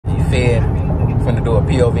Finna do a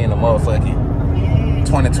POV in the motherfucking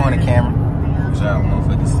 2020 Camry. Which y'all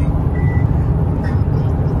motherfucking see.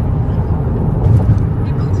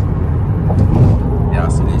 Y'all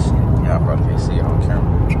see this shit. Y'all probably can't see it on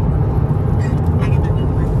camera.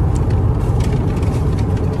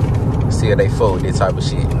 See how they fold this type of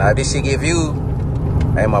shit. Now this shit get viewed.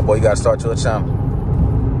 Hey my boy, you gotta start your channel.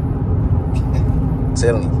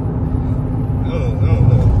 Telling you. I don't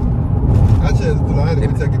know. I had to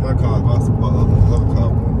take my car. My other car.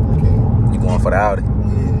 You going for the Audi? Yeah.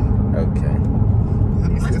 Okay. Let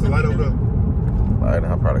me see. It's a light over there. Light, I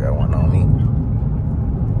probably got one on me.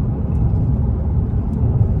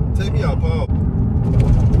 Take me out, Paul.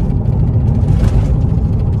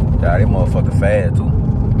 Yeah, they motherfucking fast too.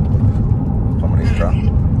 Some of these drop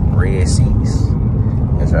red seats.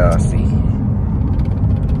 That's how I see.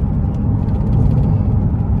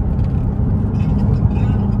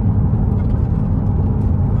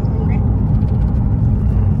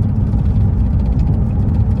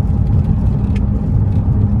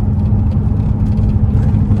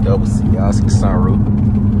 Double C, y'all see the sunroof.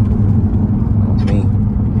 On me.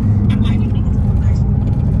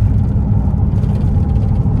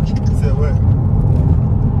 You said what?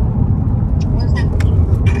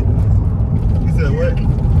 You said what?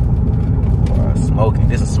 Smoking.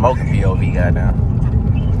 This is smoking POV, goddamn.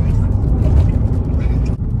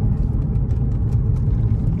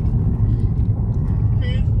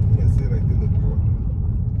 Can't say it like this, look, bro.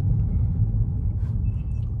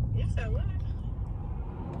 You said what?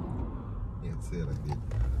 Can't say it like this.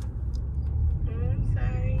 I'm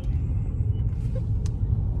sorry.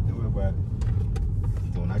 Don't worry about it.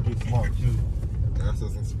 So when I get smart, you. I saw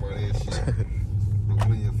some smart ass shit. Look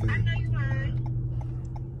when you feel. I know you lying.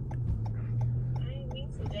 I ain't mean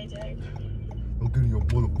to, JJ. I'm getting your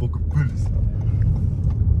motherfucking business.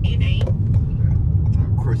 It ain't.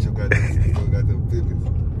 I'll crush your goddamn business.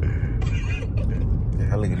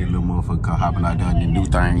 Yeah, look at this little motherfucker car hopping out there and do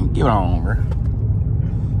thing. Get on, bro.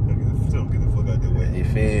 Don't get the fuck out that way. You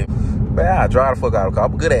feel me? But I drive the fuck out of the car.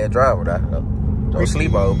 I'm a good ass driver, though. Don't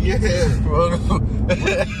sleep over. Yeah.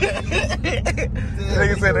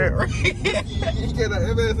 Nigga said that. You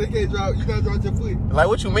can't drive. You gotta drive your foot. Like,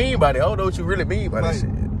 what you mean by that? I don't know what you really mean by that shit.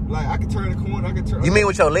 Like, I can turn the corner. I can turn. You mean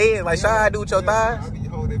with your legs? Like, Shy do with your thighs? I be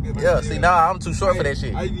holding that bitch like Yeah, that. see, nah, I'm too short for that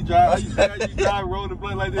shit. I used to drive. Roll the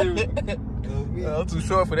blunt like that. I'm too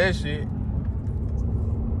short for that shit.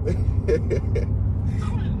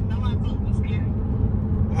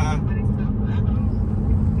 Huh?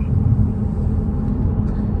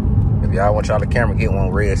 If y'all want y'all the camera, get one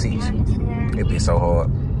red seats. It'd be so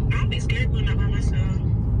hard. I'll be scared going up by myself.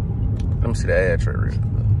 Let me see the ad track real quick.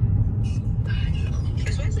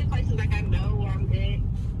 Especially places like I know where I'm good.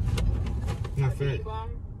 Not fair.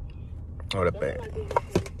 Oh, the back.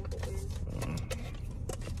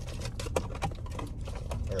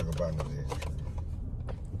 I gotta go buy another ad.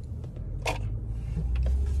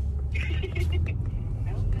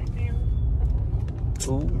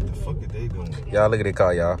 What the fuck are they doing? Y'all look at that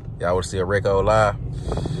car, y'all. Y'all would see a record live.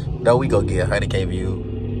 Though we go get 100K view.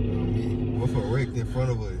 What's a wreck in front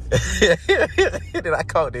of us? Did I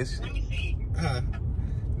call this shit? Let me see.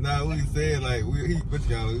 Nah, we said like what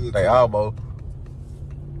y'all? We Like almost.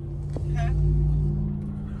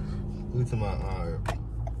 We to my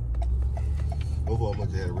both of them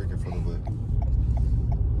had a wreck in front of us.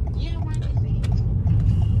 Yeah, why not see?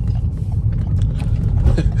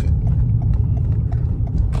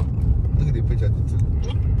 Look at the picture I did too.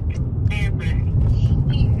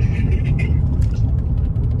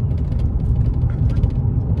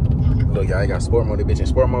 Look, y'all, I got sport mode. This bitch in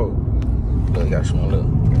sport mode. Look, y'all, show look.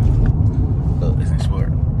 Look, it's in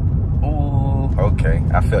sport. Ooh, okay.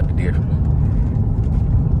 I felt the difference.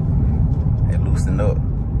 It loosened up.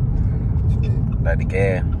 Like the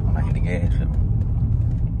gas. I hit the gas.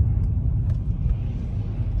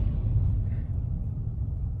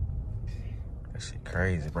 That shit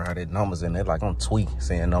crazy, bro. That numbers in there. Like I'm tweaking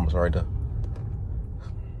seeing numbers right there.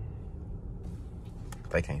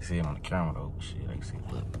 They can't see it on the camera though. Shit, they can see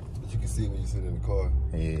it. Look. But you can see when you sit in the car.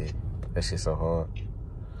 Yeah, that shit so hard.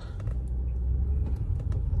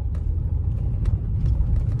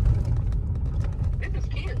 This is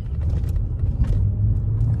cute.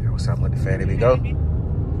 Yeah, what's up with the fatty we go? Hold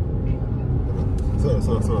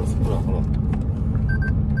on.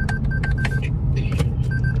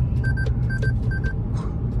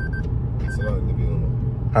 Salon living room.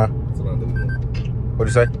 Huh? Salon living room.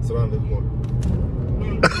 What'd you say? Salon living room.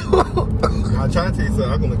 I'm trying to tell you something.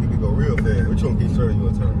 I'm gonna make it go real fast. Which one keep straight? You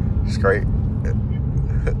want to turn? Straight.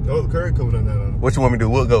 No, the curve coming on that. What you want me to do?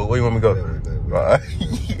 We'll go. Where you want me to go? That way.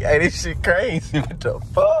 Hey, this shit crazy. What the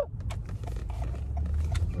fuck?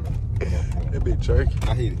 That bitch jerky.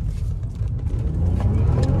 I hit it.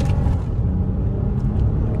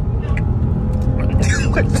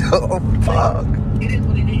 What the fuck? It is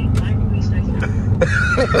what it is. I ain't gonna be stressed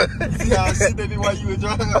out. See how shit they be while you was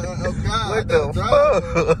driving? Oh, God. What the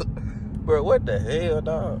fuck? Bro, what the hell,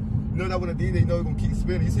 dog? You know that when the DJ, you know it's gonna keep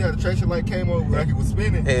spinning. You see how the traction light came over like it was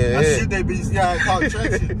spinning? Yeah, That yeah. shit they be, you see how it caught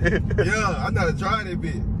traction? Yeah, I know how to drive that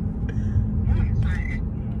bitch.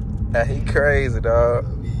 He crazy, dog.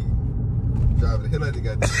 Driving the hell out of the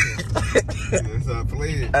goddamn. That's how I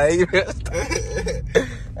play it.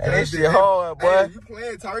 That shit hard, boy. Hey, you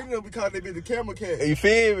playing, Tari, you know because they be the camera cat. You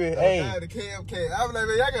feel me? Hey. The cam cat. I was like,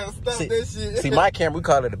 man, y'all gotta stop that shit. See, my camera, we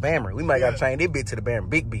call it the Bammer. We might gotta change this bitch to the Bammer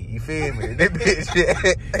Big B. You feel me? That bitch,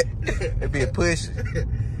 that bitch pushing.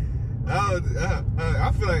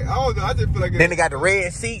 I feel like, I don't know, I just feel like... Then they got the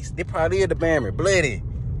red seats. They probably is the Bammer. Bloody.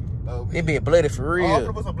 Oh, They be bloody for I'm real.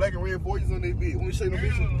 gonna put some black and red voices on this bitch. When you say no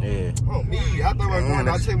bitches? Yeah. Oh, me. I thought I was going,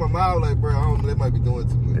 I checked my mouth like, bro, I don't know, they might be doing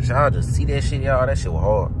too much. Y'all just see that shit, y'all. That shit was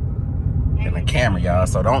hard. And the camera, y'all.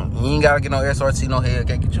 So you ain't gotta get no SRT, no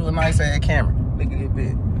Hellcat. Get you a nice ass camera. Look at that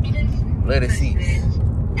bitch. Bloody seats.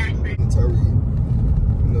 Tari, you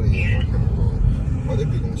know they ain't working wrong. Oh, they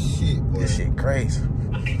be on shit, boy. This shit crazy.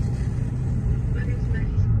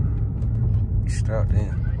 You strapped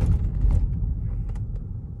in.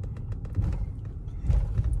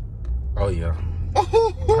 Oh, yeah.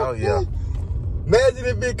 Oh, yeah. Imagine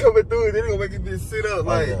that bitch coming through and then they gonna make this bitch sit up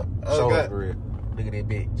like, yeah. oh, Show God. up for real. Look at that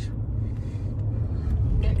bitch.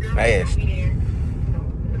 Nasty.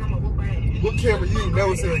 What camera? You ain't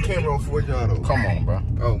never seen a camera on 4 yard though. Come on, bro.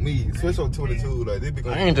 Oh, me. Switch on 22. Like, they be I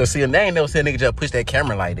going. ain't just see a name. Never seen a nigga just push that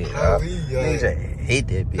camera like that. Oh, yeah. Nigga just hate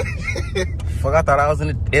that bitch. Fuck, I thought I was in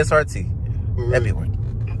the SRT. That bitch was.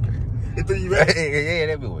 It threw you back? Yeah,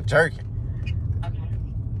 that bitch was jerking.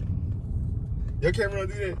 Your camera don't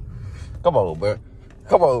do that? Come on, bro.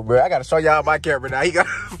 Come on, bro. I gotta show y'all my camera now. He got.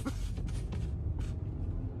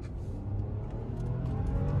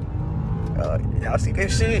 Y'all see that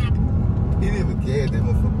shit? He didn't even gas that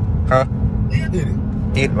motherfucker. Huh? Hit it.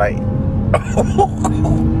 Hit like.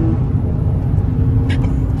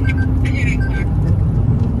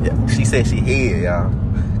 Yeah, she said she hid, y'all.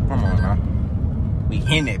 Come on now. We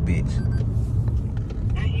in that bitch.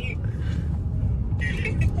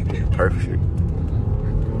 Perfect.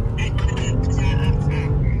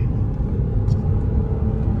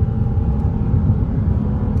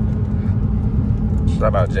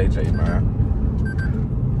 Shout out JJ, man.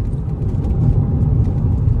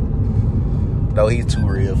 Though he's too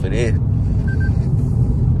real for this.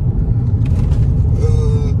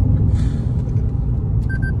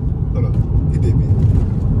 Hold on. Hit that bitch.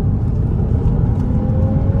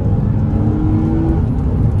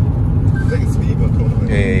 Take a speed bump coming.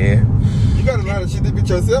 Yeah. You gotta learn to shoot that bitch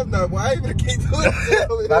yourself now, boy. I ain't even keep doing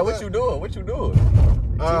it. Like, what you doing? What you doing?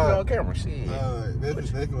 Keep it on camera, shit.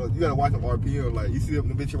 That's you gotta watch the RPM. Like, you see them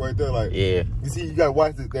the bitch right there, like, Yeah. you see, you gotta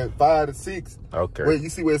watch that 5 to 6. Okay. Where you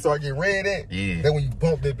see where it start getting red at? Yeah. Then when you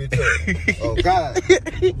bump that bitch up. Oh, God.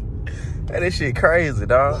 That shit crazy,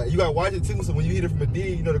 dog. Like, you gotta watch it too, so when you hit it from a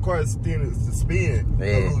D, you know the car is still to spin.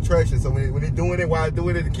 Yeah. No lose traction. So when they're doing it, while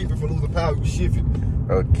doing it to keep it from losing power, you shift it.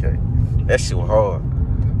 Okay. That shit was hard.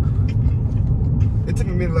 It took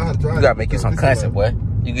me a minute to learn how to drive. You gotta make you some content, boy.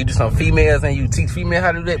 You can do some females and you teach female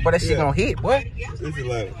how to do that, boy. That shit gonna hit, boy. This is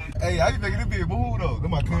like, hey, I can make it be a move though.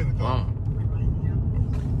 That's my cousin car.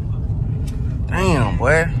 Damn,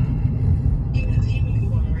 boy.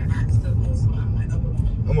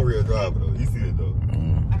 I'm a real driver though. You see it though.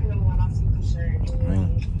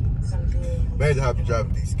 Imagine how you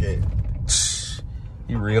driving these cats.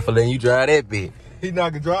 You real for letting you drive that bitch. He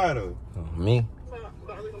not gonna drive though. Me?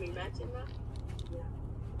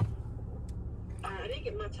 I didn't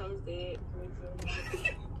get my toes dead.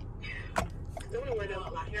 I want to wear them.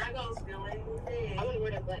 Here I go, spilling. I want to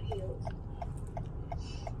wear them black heels.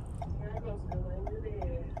 Here I go, spilling.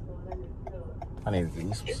 I need to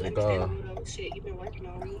do some It's cigar. understandable though. Shit, you've been working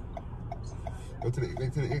on me. Go to the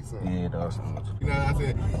X one. Yeah, dog. You know what I'm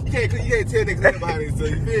saying? You can't tell niggas nothing behind it, so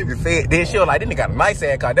you feel me? Then she was like, then they got a nice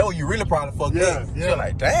ass car. That what you really probably fucked up. Yeah. She was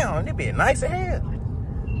like, damn, they be a nice ass.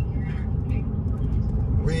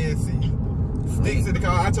 Red seat. Sticks in the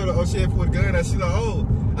car. I told her, oh, she had put a gun out. She's like, oh,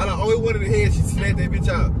 I don't always wanted the head. She snatched that bitch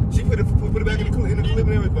out. She put it back in the clip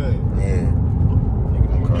and everything. Yeah.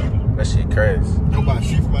 That shit crazy. Nobody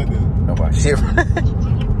shit from my dude. Nobody shit from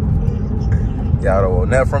y'all don't want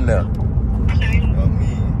nothing from them. Oh,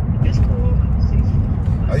 me. It's cool.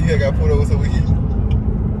 Oh, you got pulled over so we get you.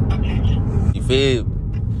 You feel?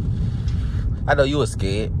 I know you was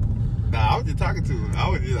scared. Nah, was just talking to her.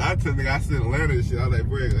 I told nigga I still in Atlanta and shit. I was like,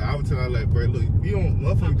 bro, I was telling her like, bro, look, you don't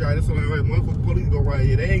motherfucker drive this one like motherfucker police go right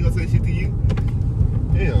here. They ain't gonna say shit to you.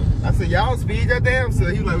 Yeah. I said, y'all speed your damn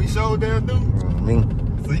self. He was like, we showed damn dude. Me.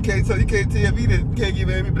 So you can't tell me that you can't give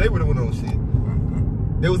at me, but they would've went on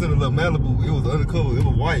shit. They was in a little Malibu. It was undercover. It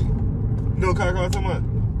was white. You know what car I'm talking about?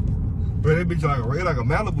 Bro, that bitch like a red like a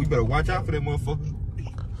Malibu. You better watch out for that motherfucker.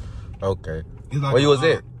 Okay. Like where you was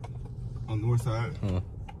at? On the north side.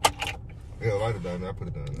 Yeah, write it down there. I put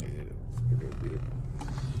it down there.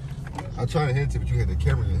 I tried to hint it, but you had the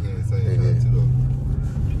camera in your hand saying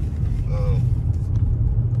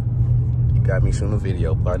You got me shooting a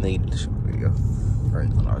video, but I need to shoot a video. Right,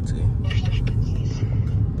 I'll tell you.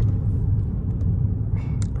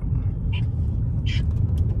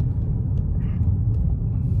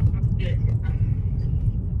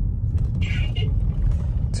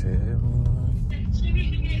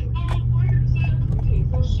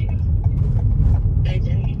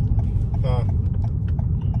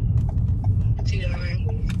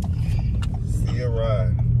 See you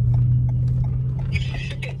ride.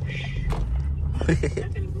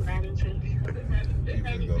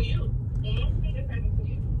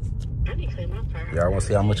 Y'all want to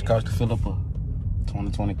see how much it costs to fill up a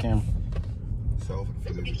 2020 Camry? So,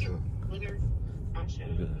 fill it yourself.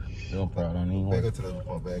 Good. Don't probably don't even Back want up to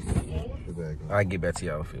the bag. I'll get back to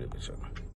y'all and fill it with y'all.